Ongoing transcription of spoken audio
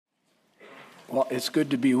Well, it's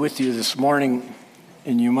good to be with you this morning,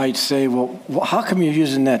 and you might say, well, how come you're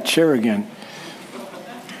using that chair again?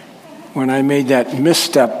 When I made that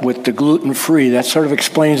misstep with the gluten-free, that sort of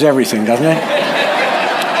explains everything, doesn't it?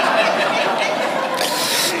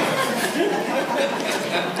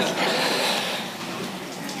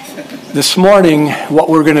 This morning, what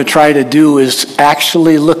we're going to try to do is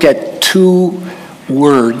actually look at two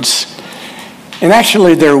words. And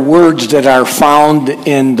actually, they're words that are found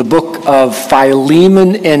in the book of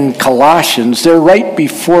Philemon and Colossians. They're right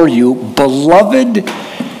before you, beloved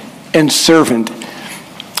and servant.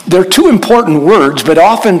 They're two important words, but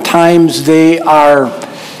oftentimes they are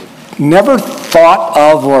never thought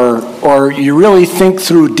of or you really think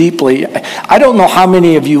through deeply. I don't know how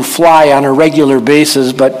many of you fly on a regular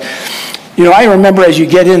basis, but I remember as you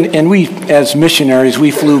get in, and we, as missionaries, we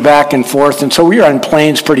flew back and forth, and so we were on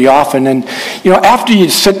planes pretty often. And, after you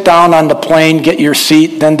sit down on the plane, get your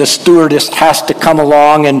seat, then the stewardess has to come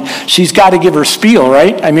along, and she's got to give her spiel,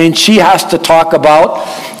 right? I mean, she has to talk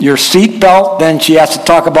about your seat belt, then she has to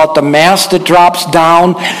talk about the mask that drops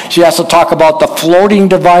down, she has to talk about the floating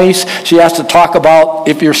device, she has to talk about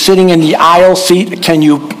if you're sitting in the aisle seat, can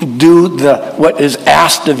you do what is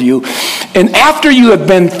asked of you? And after you have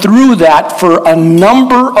been through that for a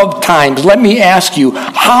number of times, let me ask you,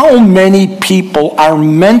 how many people are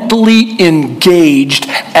mentally engaged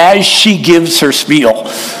as she gives her spiel?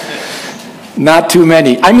 Not too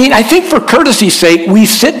many. I mean, I think for courtesy's sake, we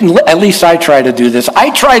sit and, at least I try to do this.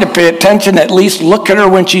 I try to pay attention, at least look at her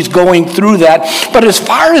when she's going through that. But as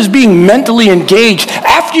far as being mentally engaged,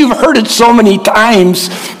 after you've heard it so many times,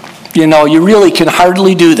 you really can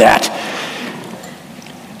hardly do that.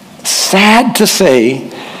 Sad to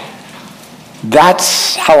say,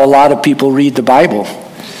 that's how a lot of people read the Bible.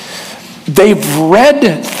 They've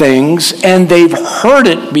read things and they've heard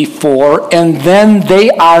it before, and then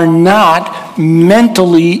they are not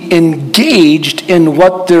mentally engaged in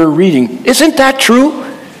what they're reading. Isn't that true?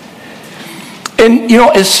 And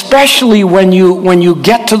especially when you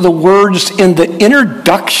get to the words in the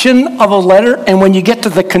introduction of a letter, and when you get to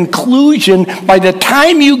the conclusion, by the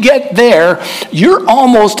time you get there, you're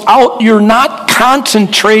almost out. You're not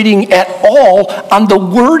concentrating at all on the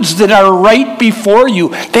words that are right before you.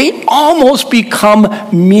 They almost become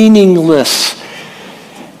meaningless.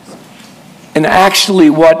 And actually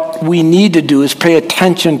what we need to do is pay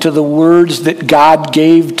attention to the words that God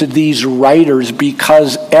gave to these writers,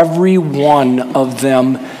 because every one of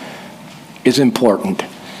them is important.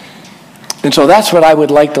 And so that's what I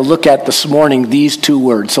would like to look at this morning, these two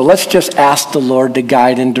words. So let's just ask the Lord to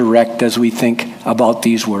guide and direct as we think about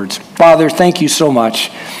these words. Father, thank you so much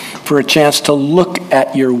for a chance to look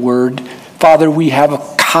at your word. Father, we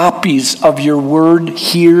have copies of your word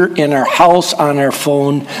here in our house, on our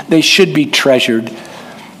phone. They should be treasured.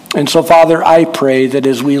 And so, Father, I pray that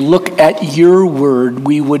as we look at your word,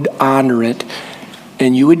 we would honor it,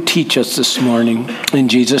 and you would teach us this morning. In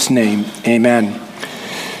Jesus' name, amen.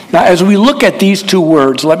 Now, as we look at these two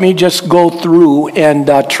words, let me just go through and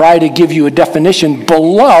try to give you a definition.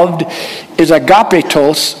 Beloved is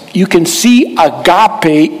agapetos. You can see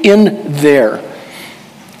agape in there.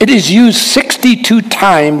 It is used 62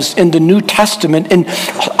 times in the New Testament, and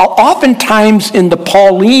oftentimes in the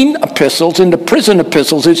Pauline epistles, in the prison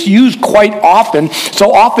epistles, it's used quite often. So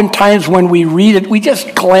oftentimes when we read it, we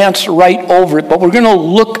just glance right over it, but we're going to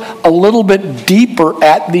look a little bit deeper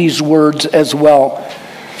at these words as well.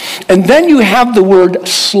 And then you have the word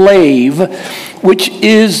slave, which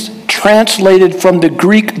is translated from the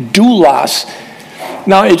Greek doulos.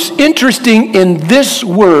 Now, it's interesting in this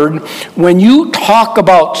word, when you talk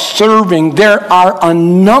about serving, there are a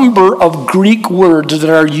number of Greek words that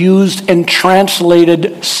are used and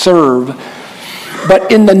translated serve.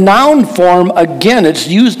 But in the noun form, again, it's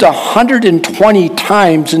used 120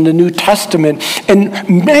 times in the New Testament. And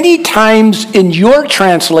many times in your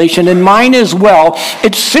translation, and mine as well,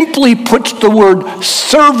 it simply puts the word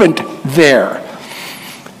servant there.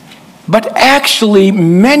 But actually,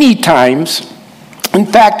 many times, in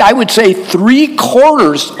fact, I would say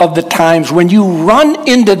 3/4 of the times when you run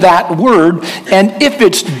into that word, and if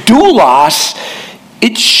it's doulos,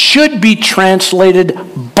 it should be translated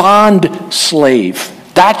bond slave.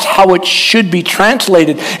 That's how it should be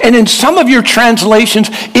translated. And in some of your translations,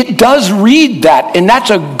 it does read that, and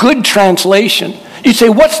that's a good translation. You say,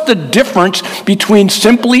 what's the difference between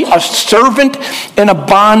simply a servant and a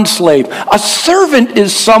bond slave? A servant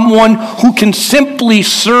is someone who can simply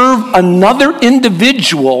serve another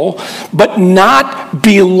individual, but not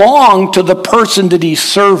belong to the person that he's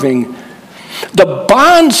serving. The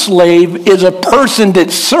bond slave is a person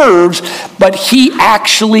that serves, but he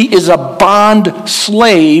actually is a bond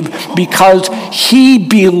slave because he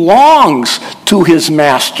belongs to his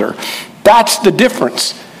master. That's the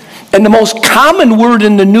difference. And the most common word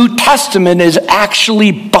in the New Testament is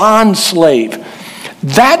actually bond slave.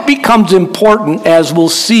 That becomes important, as we'll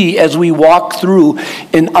see as we walk through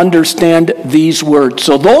and understand these words.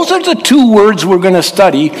 So those are the two words we're going to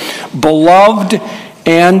study, beloved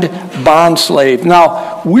and bondslave.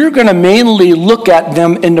 Now, we're going to mainly look at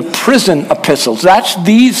them in the prison epistles. That's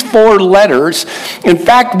these 4 letters. In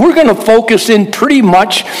fact, we're going to focus in pretty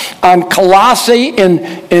much on Colossae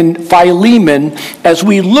and Philemon as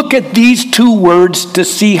we look at these 2 words to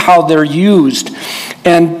see how they're used.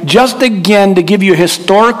 And just again, to give you a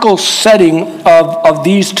historical setting of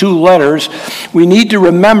these 2 letters, we need to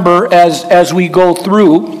remember as we go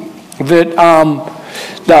through that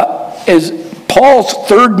as Paul's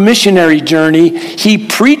 3rd missionary journey, he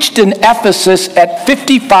preached in Ephesus at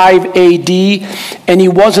 55 AD, and he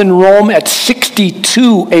was in Rome at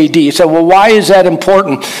 62 AD. So, well, why is that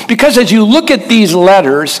important? Because as you look at these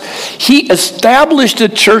letters, he established a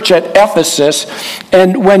church at Ephesus,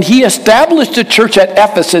 and when he established a church at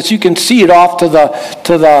Ephesus, you can see it off to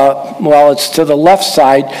the left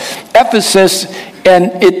side, Ephesus,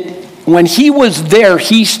 and when he was there,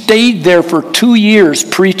 he stayed there for 2 years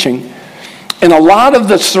preaching. And a lot of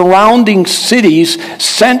the surrounding cities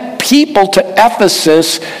sent people to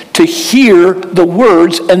Ephesus to hear the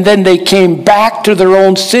words, and then they came back to their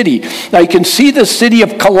own city. Now you can see the city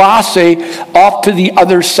of Colossae off to the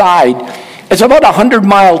other side. It's about a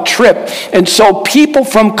 100-mile trip. And so people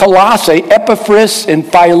from Colossae, Epaphras and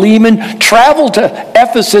Philemon, traveled to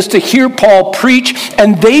Ephesus to hear Paul preach,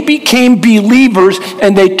 and they became believers,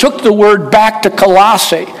 and they took the word back to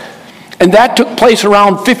Colossae. And that took place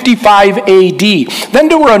around 55 AD. Then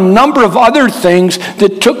there were a number of other things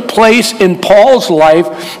that took place in Paul's life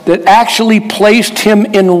that actually placed him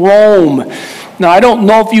in Rome. Now, I don't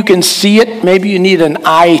know if you can see it. Maybe you need an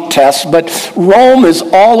eye test. But Rome is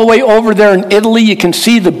all the way over there in Italy. You can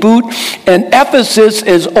see the boot. And Ephesus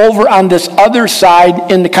is over on this other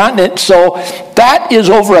side in the continent. So that is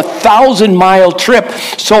over a 1,000-mile trip.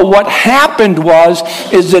 So what happened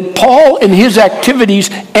is that Paul and his activities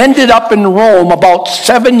ended up in Rome about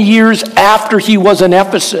 7 years after he was in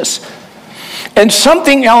Ephesus. And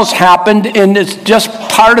something else happened, and it's just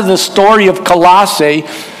part of the story of Colossae.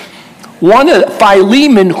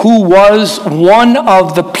 Philemon, who was one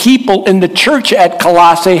of the people in the church at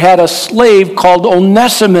Colossae, had a slave called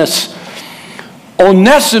Onesimus.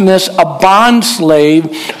 Onesimus, a bond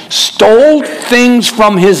slave, stole things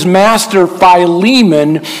from his master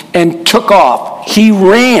Philemon and took off. He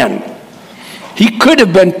ran. He could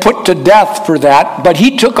have been put to death for that, but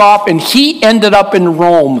he took off and he ended up in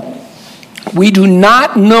Rome. We do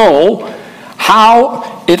not know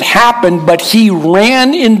how it happened, but he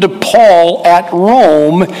ran into Paul at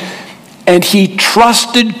Rome and he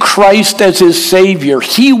trusted Christ as his Savior.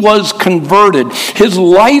 He was converted. His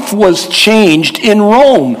life was changed in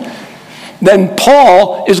Rome. Then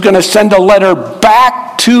Paul is going to send a letter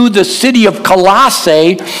back to the city of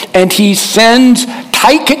Colossae, and he sends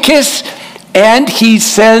Tychicus and he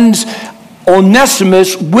sends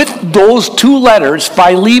Onesimus with those 2 letters,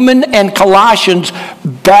 Philemon and Colossians,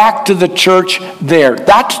 back to the church there.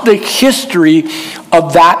 That's the history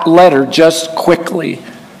of that letter, just quickly.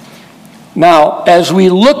 Now, as we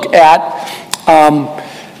look at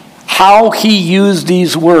how he used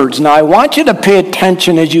these words, now I want you to pay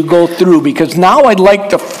attention as you go through, because now I'd like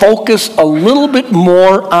to focus a little bit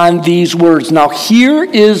more on these words. Now, here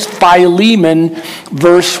is Philemon,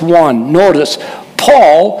 verse 1. Notice,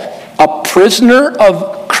 Paul, a prisoner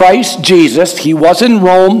of Christ Jesus. He was in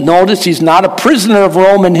Rome. Notice he's not a prisoner of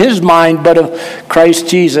Rome in his mind, but of Christ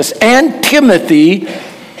Jesus. And Timothy,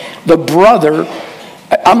 the brother,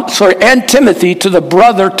 and Timothy to the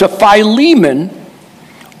brother, to Philemon,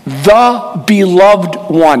 the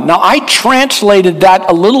beloved one. Now, I translated that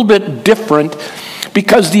a little bit different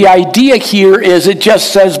because the idea here is it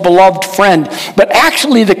just says beloved friend. But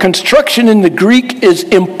actually, the construction in the Greek is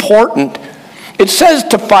important. It says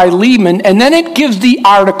to Philemon, and then it gives the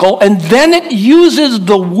article, and then it uses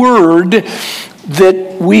the word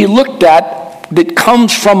that we looked at that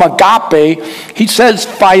comes from agape. He says,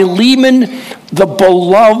 Philemon, the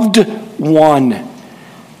beloved one.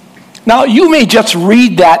 Now, you may just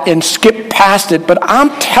read that and skip past it, but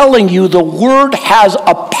I'm telling you, the word has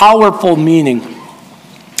a powerful meaning.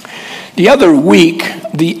 The other week,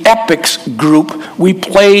 the Epics group, we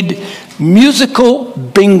played musical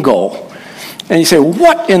bingo. And you say,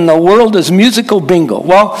 what in the world is musical bingo?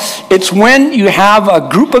 Well, it's when you have a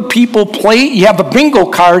group of people play, you have a bingo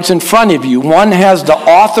cards in front of you. One has the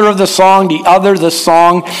author of the song, the other the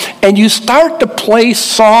song, and you start to play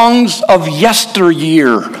songs of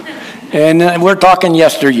yesteryear. And we're talking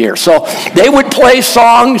yesteryear. So they would play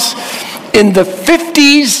songs in the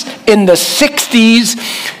 50s, in the 60s.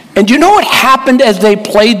 And you know what happened as they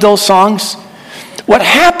played those songs? What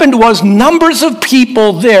happened was numbers of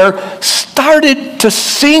people there started to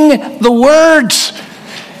sing the words.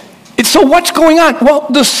 So what's going on? Well,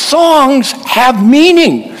 the songs have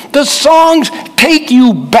meaning. The songs take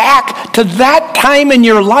you back to that time in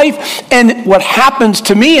your life. And what happens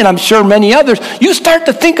to me, and I'm sure many others, you start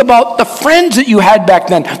to think about the friends that you had back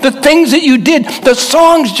then, the things that you did. The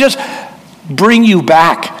songs just bring you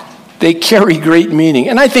back. They carry great meaning.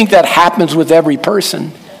 And I think that happens with every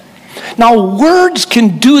person. Now, words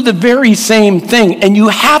can do the very same thing, and you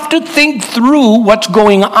have to think through what's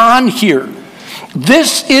going on here.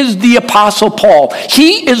 This is the Apostle Paul.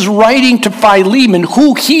 He is writing to Philemon,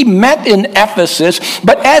 who he met in Ephesus,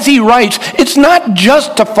 but as he writes, it's not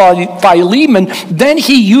just to Philemon. Then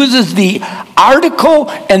he uses the article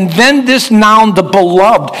and then this noun, the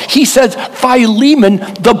beloved. He says, Philemon,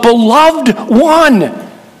 the beloved one.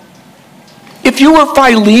 If you were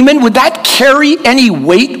Philemon, would that carry any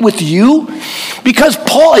weight with you? Because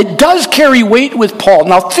Paul, it does carry weight with Paul.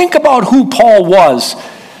 Now think about who Paul was.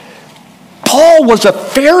 Paul was a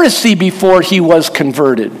Pharisee before he was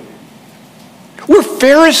converted. Were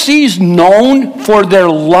Pharisees known for their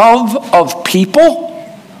love of people?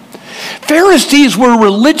 Pharisees were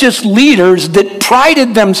religious leaders that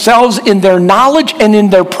prided themselves in their knowledge and in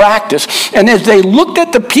their practice. And as they looked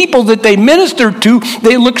at the people that they ministered to,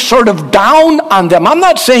 they looked sort of down on them. I'm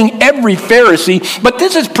not saying every Pharisee, but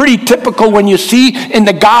this is pretty typical when you see in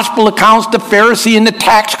the gospel accounts the Pharisee and the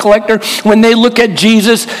tax collector, when they look at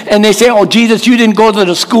Jesus and they say, oh, Jesus, you didn't go to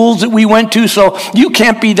the schools that we went to, so you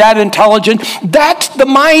can't be that intelligent. That's the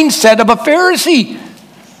mindset of a Pharisee.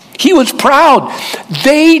 He was proud.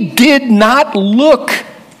 They did not look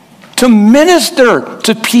to minister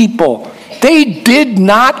to people. They did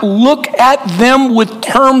not look at them with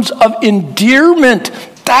terms of endearment.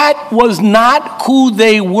 That was not who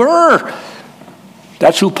they were.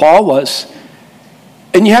 That's who Paul was.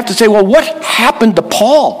 And you have to say, well, what happened to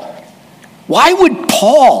Paul? Why would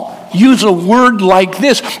Paul use a word like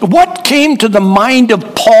this? What came to the mind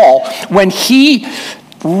of Paul when he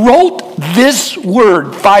wrote this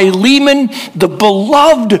word, Philemon, the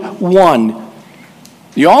beloved one?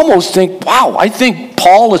 You almost think, wow, I think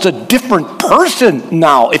Paul is a different person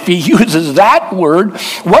now if he uses that word.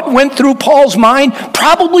 What went through Paul's mind?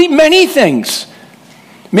 Probably many things.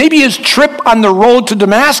 Maybe his trip on the road to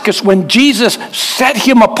Damascus when Jesus set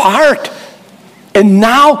him apart. And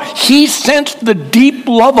now he sensed the deep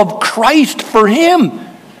love of Christ for him.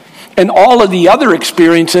 And all of the other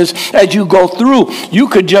experiences as you go through. You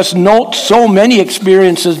could just note so many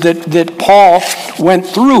experiences that Paul went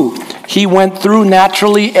through. He went through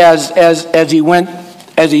naturally as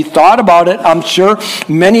he thought about it. I'm sure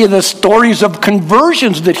many of the stories of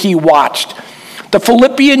conversions that he watched. The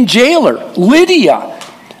Philippian jailer, Lydia.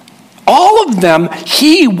 All of them,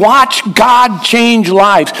 he watched God change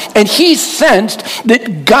lives. And he sensed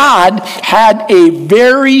that God had a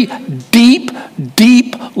very deep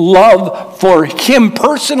love for him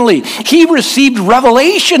personally. He received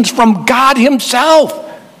revelations from God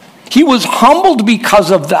himself. He was humbled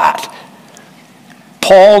because of that.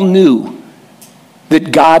 Paul knew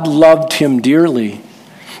that God loved him dearly.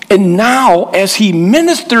 And now, as he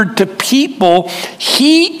ministered to people,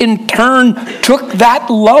 he in turn took that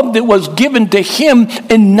love that was given to him,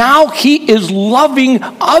 and now he is loving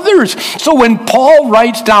others. So when Paul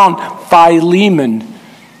writes down Philemon,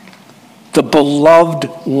 the beloved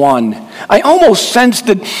one, I almost sense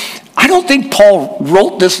that I don't think Paul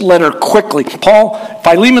wrote this letter quickly.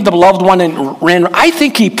 Philemon, the beloved one, and ran. I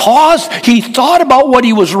think he paused. He thought about what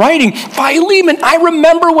he was writing. Philemon, I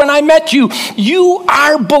remember when I met you. You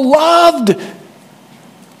are beloved.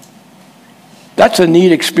 That's a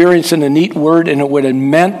neat experience and a neat word, and it would have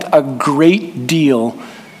meant a great deal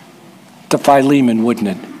to Philemon, wouldn't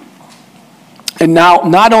it? And now,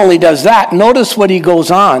 not only does that, notice what he goes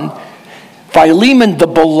on. Philemon, the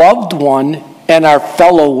beloved one, and our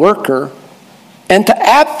fellow worker, and to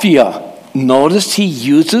Apphia. Notice he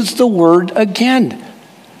uses the word again.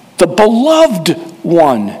 The beloved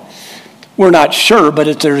one. We're not sure,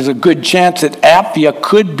 but there's a good chance that Apphia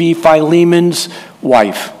could be Philemon's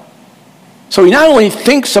wife. So he not only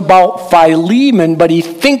thinks about Philemon, but he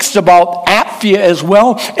thinks about Apphia as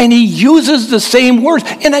well, and he uses the same words.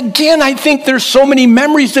 And again, I think there's so many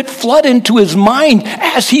memories that flood into his mind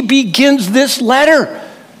as he begins this letter.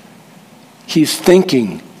 He's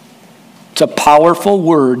thinking. It's a powerful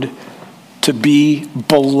word to be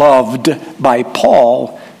beloved by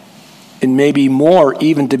Paul, and maybe more,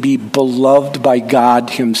 even to be beloved by God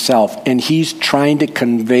himself. And he's trying to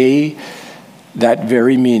convey that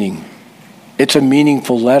very meaning. It's a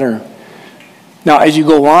meaningful letter. Now, as you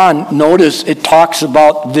go on, notice it talks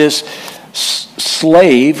about this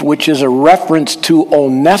slave, which is a reference to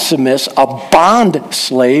Onesimus, a bond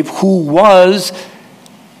slave who was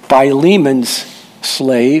Philemon's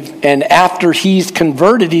slave. And after he's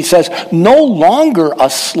converted, he says, no longer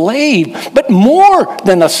a slave, but more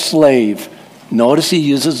than a slave. Notice he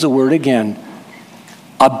uses the word again,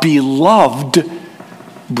 a beloved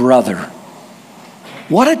brother.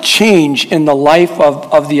 What a change in the life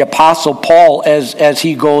of the Apostle Paul as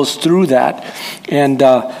he goes through that. And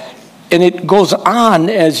it goes on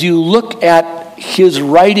as you look at his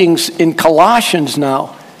writings in Colossians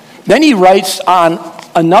now. Then he writes on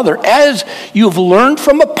another, as you've learned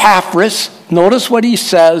from Epaphras, notice what he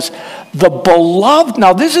says, the beloved,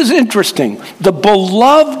 now this is interesting, the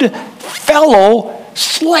beloved fellow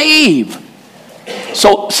slave.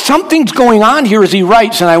 So something's going on here as he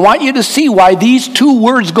writes, and I want you to see why these two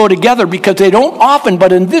words go together, because they don't often,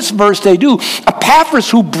 but in this verse they do. Epaphras,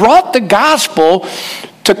 who brought the gospel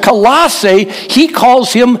to Colossae, he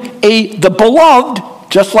calls him the beloved,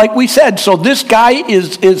 just like we said. So this guy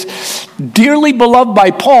is dearly beloved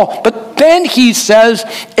by Paul, but then he says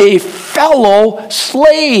a fellow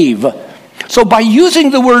slave. So by using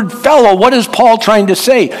the word fellow, what is Paul trying to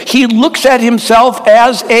say? He looks at himself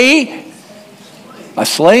as a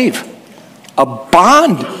slave, a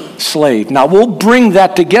bond slave. Now we'll bring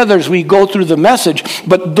that together as we go through the message,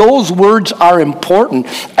 but those words are important.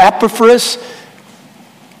 Epaphras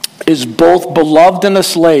is both beloved and a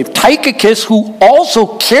slave. Tychicus, who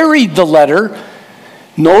also carried the letter,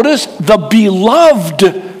 notice the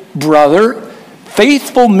beloved brother,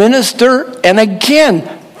 faithful minister, and again,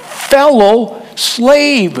 fellow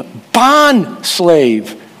slave, bond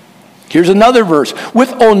slave. Here's another verse.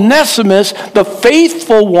 With Onesimus, the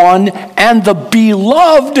faithful one and the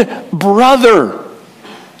beloved brother.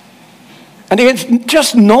 And again,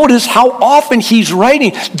 just notice how often he's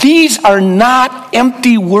writing. These are not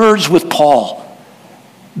empty words with Paul.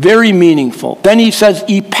 Very meaningful. Then he says,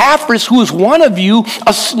 Epaphras, who is one of you,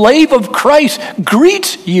 a slave of Christ,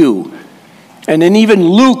 greets you. And then even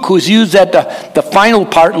Luke, who's used at the final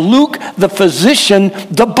part, Luke, the physician,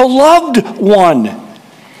 the beloved one.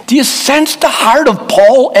 Do you sense the heart of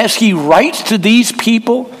Paul as he writes to these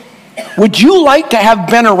people? Would you like to have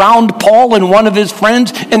been around Paul and one of his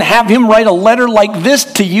friends and have him write a letter like this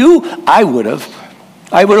to you? I would have.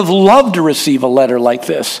 I would have loved to receive a letter like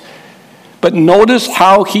this. But notice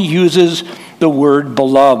how he uses the word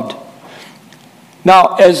beloved.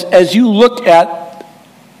 Now, as you look at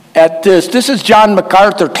this is John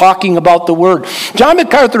MacArthur talking about the word. John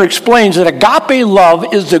MacArthur explains that agape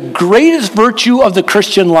love is the greatest virtue of the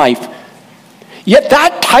Christian life. Yet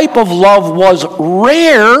that type of love was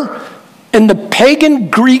rare in the pagan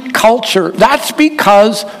Greek culture. That's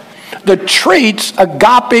because the traits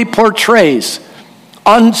agape portrays,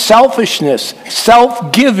 unselfishness,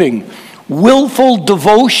 self-giving, willful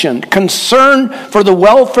devotion, concern for the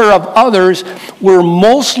welfare of others, were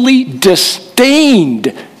mostly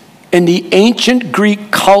disdained in the ancient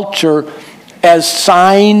Greek culture as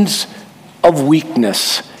signs of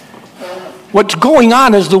weakness. What's going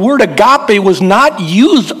on is the word agape was not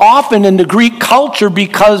used often in the Greek culture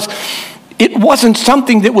because it wasn't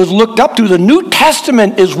something that was looked up to. The New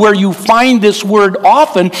Testament is where you find this word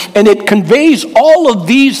often, and it conveys all of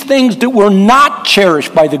these things that were not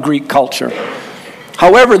cherished by the Greek culture.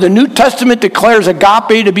 However, the New Testament declares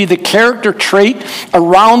agape to be the character trait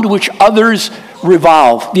around which others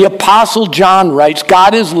revolve. The Apostle John writes,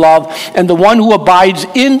 God is love, and the one who abides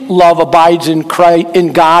in love abides in Christ,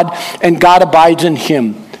 in God, and God abides in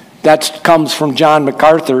him. That comes from John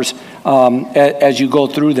MacArthur's as you go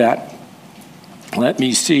through that. Let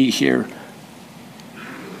me see here.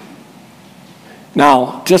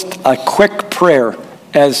 Now, just a quick prayer.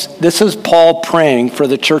 As this is Paul praying for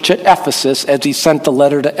the church at Ephesus as he sent the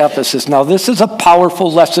letter to Ephesus. Now, this is a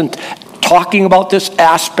powerful lesson talking about this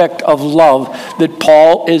aspect of love that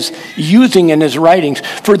Paul is using in his writings.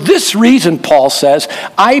 For this reason, Paul says,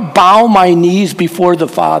 I bow my knees before the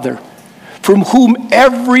Father, from whom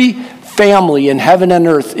every family in heaven and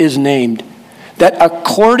earth is named, that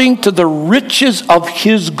according to the riches of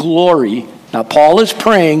his glory, Now, Paul is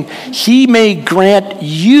praying he may grant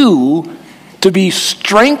you to be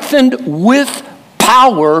strengthened with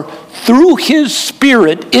power through his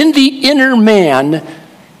Spirit in the inner man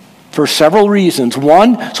for several reasons.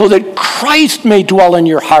 One, so that Christ may dwell in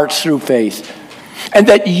your hearts through faith, and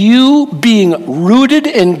that you, being rooted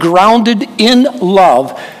and grounded in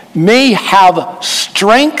love, may have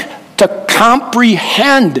strength to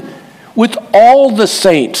comprehend with all the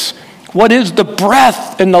saints what is the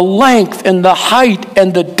breadth and the length and the height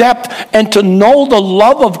and the depth, and to know the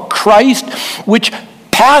love of Christ which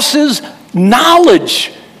passes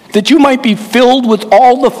knowledge, that you might be filled with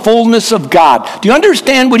all the fullness of God. Do you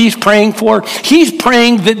understand what he's praying for? He's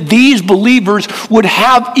praying that these believers would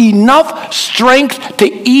have enough strength to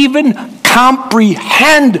even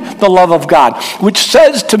comprehend the love of God, which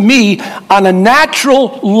says to me, on a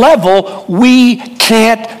natural level, we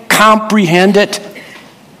can't comprehend it.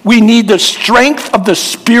 We need the strength of the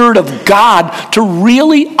Spirit of God to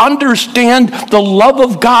really understand the love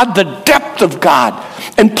of God, the depth of God.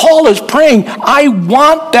 And Paul is praying, I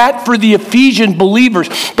want that for the Ephesian believers.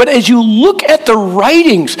 But as you look at the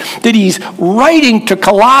writings that he's writing to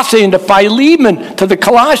Colossae and to Philemon, to the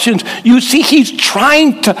Colossians, you see he's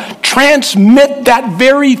trying to transmit that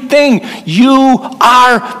very thing. You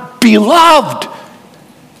are beloved.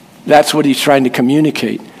 That's what he's trying to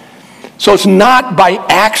communicate. So it's not by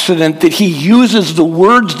accident that he uses the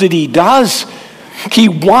words that he does. He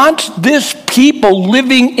wants this people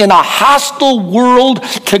living in a hostile world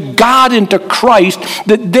to God and to Christ,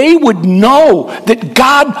 that they would know that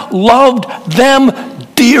God loved them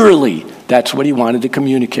dearly. That's what he wanted to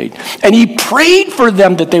communicate. And he prayed for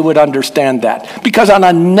them that they would understand that, because on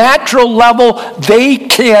a natural level, they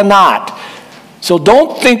cannot. So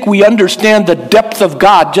don't think we understand the depth of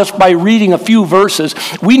God just by reading a few verses.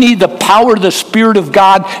 We need the power of the Spirit of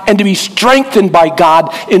God and to be strengthened by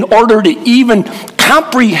God in order to even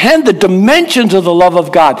comprehend the dimensions of the love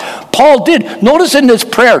of God. Paul did. Notice in this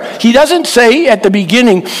prayer, he doesn't say at the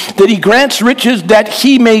beginning that he grants riches that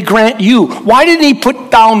he may grant you. Why didn't he put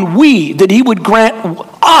down we, that he would grant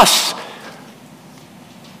us?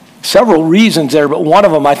 Several reasons there, but one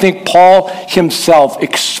of them, I think Paul himself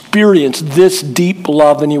experienced this deep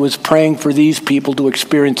love, and he was praying for these people to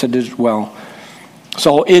experience it as well.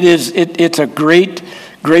 So it's a great,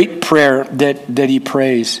 great prayer that he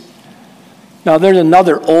prays. Now there's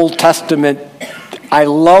another Old Testament. I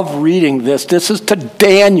love reading this. This is to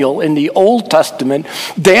Daniel in the Old Testament.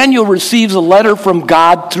 Daniel receives a letter from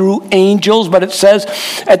God through angels, but it says,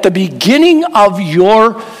 at the beginning of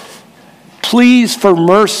your pleas for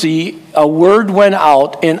mercy, a word went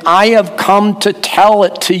out, and I have come to tell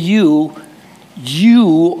it to you.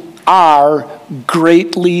 You are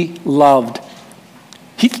greatly loved.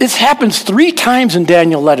 This happens 3 times in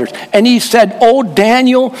Daniel letters. And he said, oh,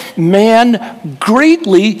 Daniel, man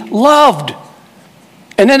greatly loved.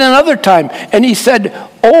 And then another time, and he said,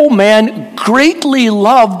 oh, man greatly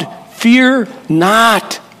loved, fear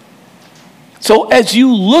not. So as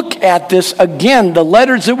you look at this, again, the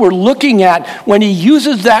letters that we're looking at, when he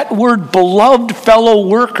uses that word beloved fellow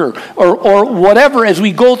worker or whatever, as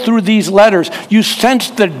we go through these letters, you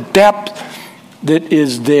sense the depth that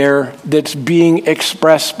is there that's being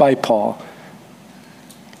expressed by Paul.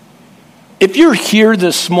 If you're here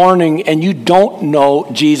this morning and you don't know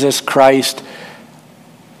Jesus Christ,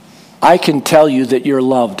 I can tell you that you're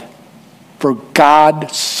loved. For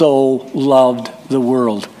God so loved the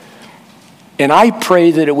world. And I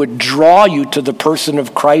pray that it would draw you to the person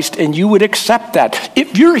of Christ and you would accept that.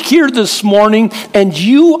 If you're here this morning and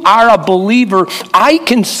you are a believer, I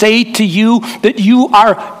can say to you that you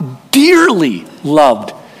are dearly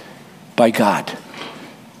loved by God.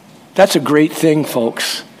 That's a great thing,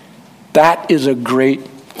 folks. That is a great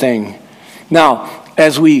thing. Now,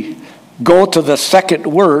 as we go to the second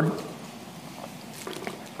word,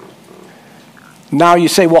 now you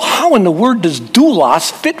say, well, how in the word does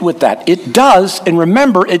doulos fit with that? It does, and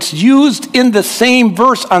remember, it's used in the same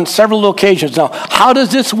verse on several occasions. Now, how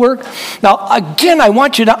does this work? Now, again, I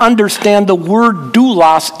want you to understand the word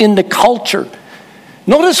doulos in the culture.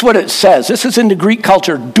 Notice what it says. This is in the Greek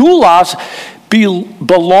culture. Doulos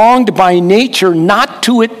belonged by nature not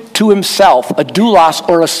to himself, a doulos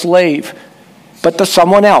or a slave, but to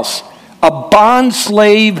someone else. A bond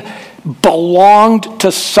slave belonged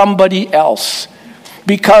to somebody else.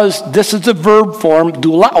 Because this is the verb form,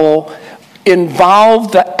 doulao,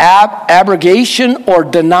 involved the abrogation or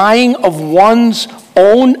denying of one's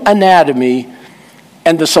own anatomy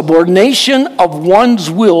and the subordination of one's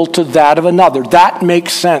will to that of another. That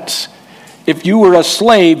makes sense. If you were a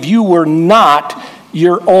slave, you were not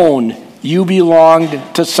your own. You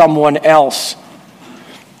belonged to someone else.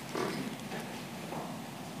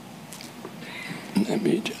 Let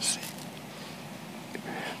me just see.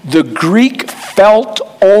 The Greek felt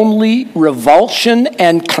only revulsion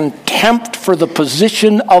and contempt for the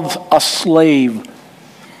position of a slave.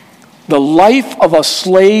 The life of a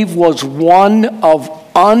slave was one of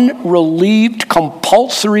unrelieved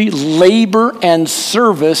compulsory labor and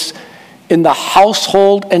service in the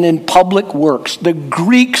household and in public works. The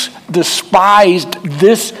Greeks despised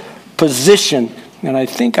this position. And I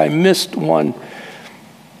think I missed one.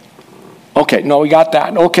 Okay, no, we got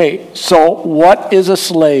that. Okay, so what is a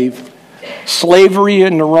slave? Slavery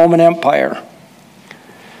in the Roman Empire.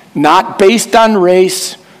 Not based on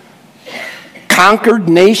race. Conquered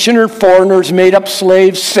nation or foreigners made up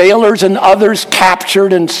slaves. Sailors and others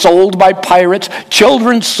captured and sold by pirates.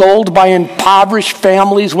 Children sold by impoverished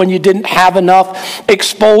families when you didn't have enough.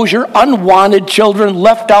 Exposure, unwanted children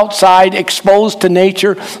left outside, exposed to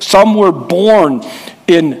nature. Some were born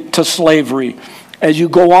into slavery. As you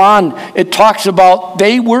go on, it talks about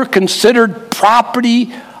they were considered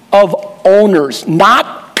property of owners,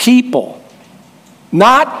 not people.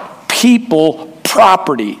 Not people,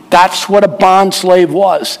 property. That's what a bond slave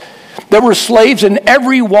was. There were slaves in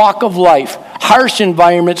every walk of life. Harsh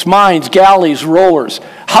environments, mines, galleys, rowers,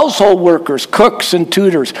 household workers, cooks and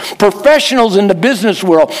tutors, professionals in the business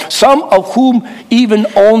world, some of whom even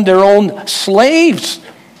owned their own slaves.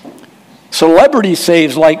 Celebrity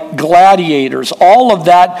slaves like gladiators, all of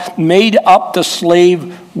that made up the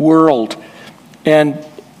slave world. And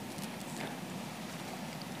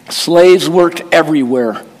slaves worked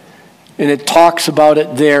everywhere. And it talks about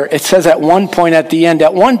it there. It says at one point at the end,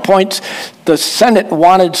 at one point the Senate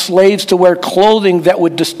wanted slaves to wear clothing that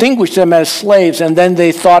would distinguish them as slaves, and then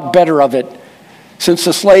they thought better of it, since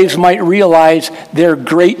the slaves might realize their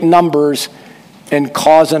great numbers and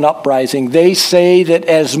cause an uprising. They say that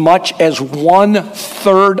as much as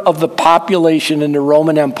 1/3 of the population in the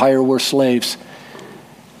Roman Empire were slaves.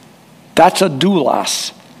 That's a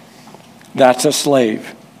doulos. That's a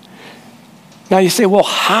slave. Now you say, well,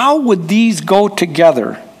 how would these go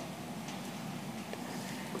together?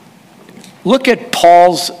 Look at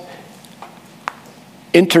Paul's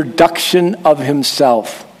introduction of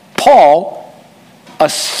himself. Paul, a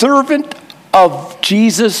servant of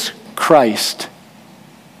Jesus Christ.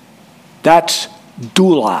 That's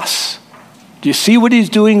doulos. Do you see what he's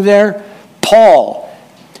doing there? Paul,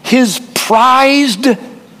 his prized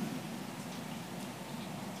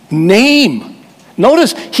name.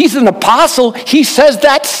 Notice, he's an apostle. He says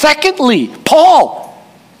that secondly. Paul.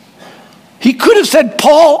 He could have said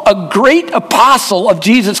Paul, a great apostle of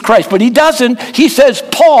Jesus Christ, but he doesn't. He says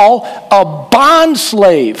Paul, a bond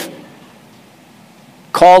slave,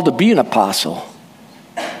 called to be an apostle.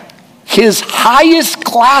 His highest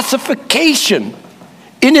classification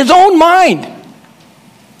in his own mind.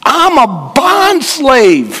 I'm a bond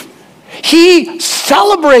slave. He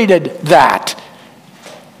celebrated that.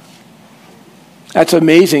 That's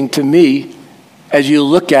amazing to me as you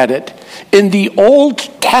look at it. In the Old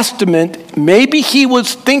Testament, maybe he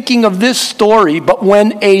was thinking of this story, but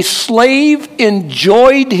when a slave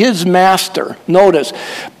enjoyed his master, notice,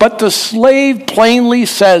 but the slave plainly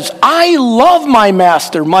says, I love my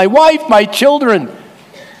master, my wife, my children.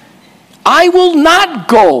 I will not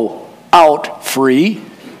go out free.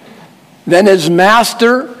 Then his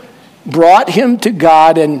master brought him to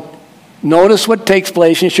God, and notice what takes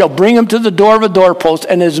place. He shall bring him to the door of a doorpost,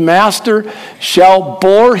 and his master shall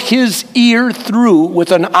bore his ear through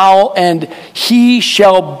with an awl, and he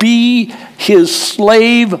shall be his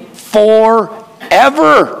slave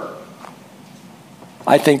forever.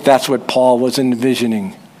 I think that's what Paul was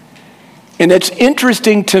envisioning. And it's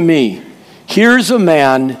interesting to me. Here's a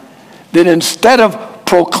man that instead of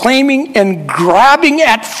proclaiming and grabbing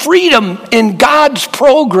at freedom in God's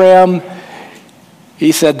program,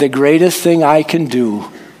 he said, the greatest thing I can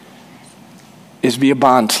do is be a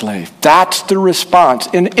bond slave. That's the response.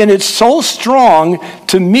 And it's so strong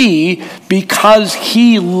to me because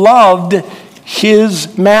he loved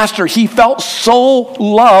his master. He felt so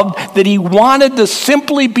loved that he wanted to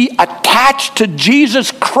simply be attached to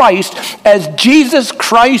Jesus Christ as Jesus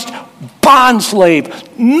Christ bond slave.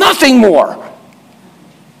 Nothing more.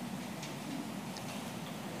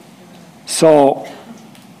 So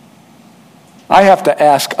I have to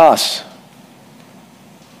ask us,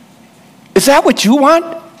 is that what you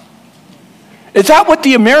want? Is that what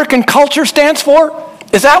the American culture stands for?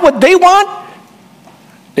 Is that what they want?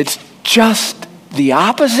 It's just the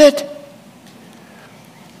opposite.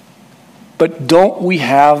 But don't we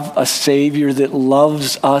have a Savior that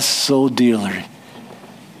loves us so dearly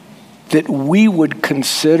that we would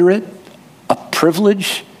consider it a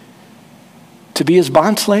privilege to be his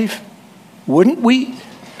bond slave? Wouldn't we?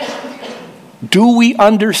 Do we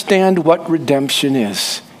understand what redemption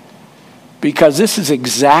is? Because this is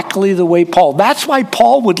exactly the way that's why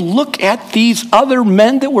Paul would look at these other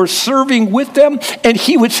men that were serving with them, and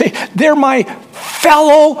he would say, they're my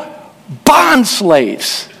fellow bond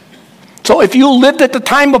slaves. So if you lived at the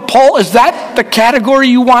time of Paul, is that the category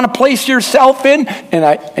you want to place yourself in?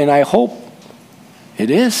 And I hope it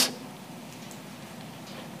is.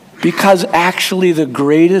 Because actually the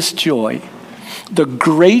greatest joy, the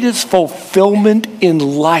greatest fulfillment in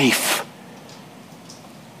life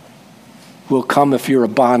will come if you're a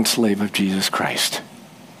bond slave of Jesus Christ.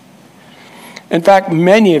 In fact,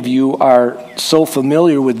 many of you are so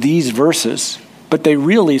familiar with these verses, but they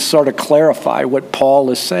really sort of clarify what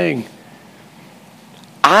Paul is saying.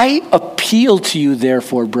 I appeal to you,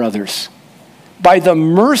 therefore, brothers, by the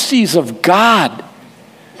mercies of God,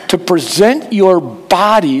 to present your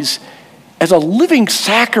bodies as a living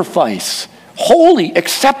sacrifice, holy,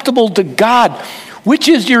 acceptable to God, which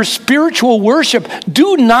is your spiritual worship.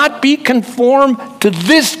 Do not be conformed to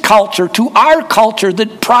this culture, to our culture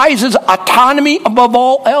that prizes autonomy above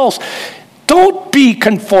all else. Don't be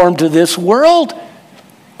conformed to this world,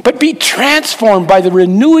 but be transformed by the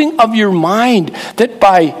renewing of your mind, that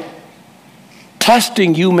by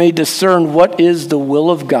testing you may discern what is the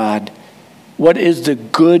will of God, what is the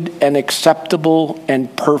good and acceptable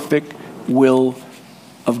and perfect will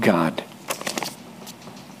of God.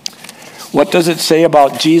 What does it say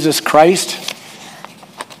about Jesus Christ?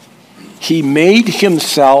 He made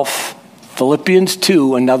himself, Philippians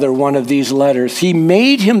 2, another one of these letters, he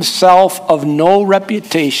made himself of no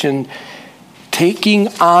reputation, taking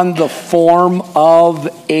on the form of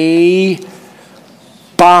a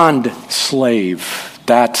bond slave.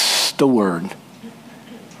 That's the word.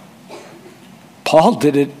 Paul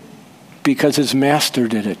did it because his master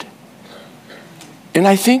did it. And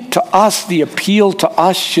I think to us, the appeal to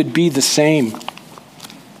us should be the same.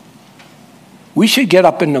 We should get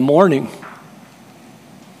up in the morning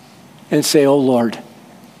and say, oh Lord,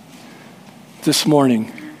 this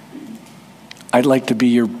morning, I'd like to be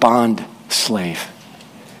your bond slave.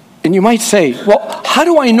 And you might say, well, how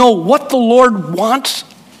do I know what the Lord wants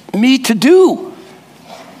me to do?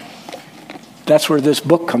 That's where this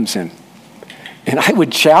book comes in. And I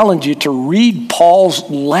would challenge you to read Paul's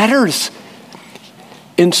letters,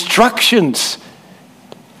 instructions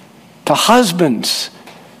to husbands,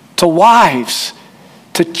 to wives,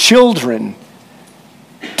 to children,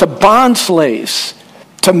 to bond slaves,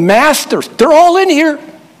 to masters. They're all in here.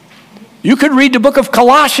 You could read the book of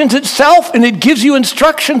Colossians itself, and it gives you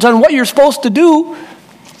instructions on what you're supposed to do.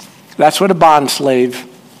 That's what a bond slave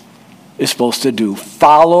is supposed to do.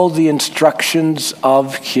 Follow the instructions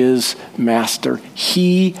of his master.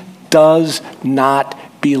 He does not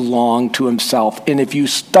belong to himself. And if you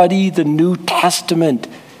study the New Testament,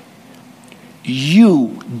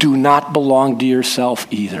 you do not belong to yourself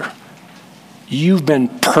either. You've been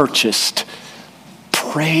purchased.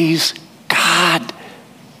 Praise God.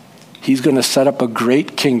 He's going to set up a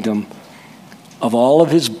great kingdom of all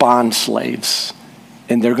of his bond slaves,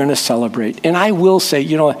 and they're going to celebrate. And I will say,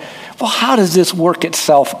 well, how does this work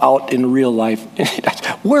itself out in real life?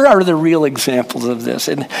 Where are the real examples of this?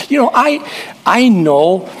 And, I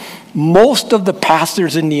know most of the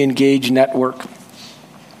pastors in the Engage network,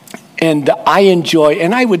 and I enjoy,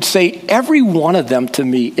 and I would say every one of them to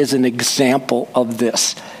me is an example of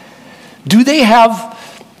this. Do they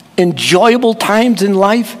have enjoyable times in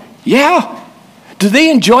life? Yeah. Do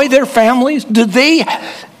they enjoy their families? Do they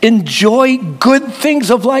enjoy good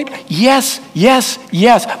things of life? Yes, yes,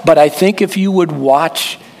 yes. But I think if you would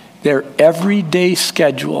watch their everyday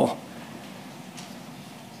schedule,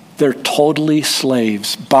 they're totally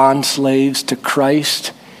slaves, bond slaves to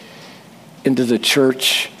Christ and to the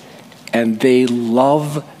church, and they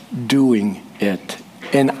love doing it.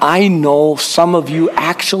 And I know some of you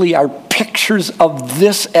actually are pictures of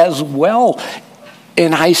this as well.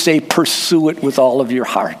 And I say, pursue it with all of your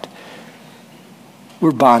heart.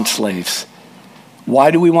 We're bond slaves.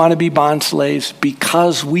 Why do we want to be bond slaves?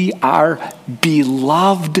 Because we are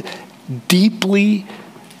beloved deeply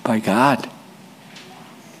by God.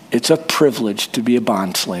 It's a privilege to be a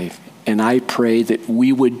bond slave. And I pray that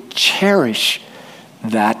we would cherish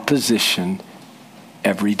that position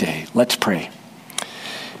every day. Let's pray.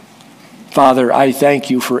 Father, I thank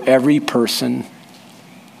you for every person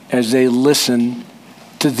as they listen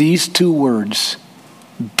to these two words,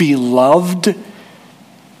 beloved.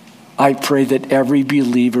 I pray that every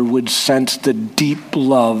believer would sense the deep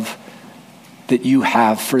love that you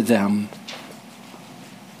have for them.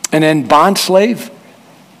 And then bond slave,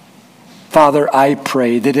 Father, I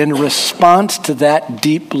pray that in response to that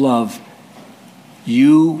deep love,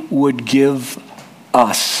 you would give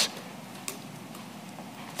us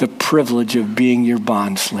the privilege of being your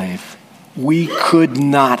bondslave. We could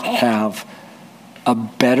not have a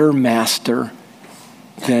better master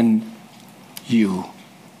than you.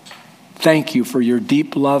 Thank you for your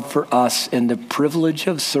deep love for us and the privilege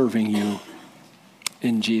of serving you.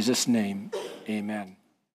 In Jesus' name, amen.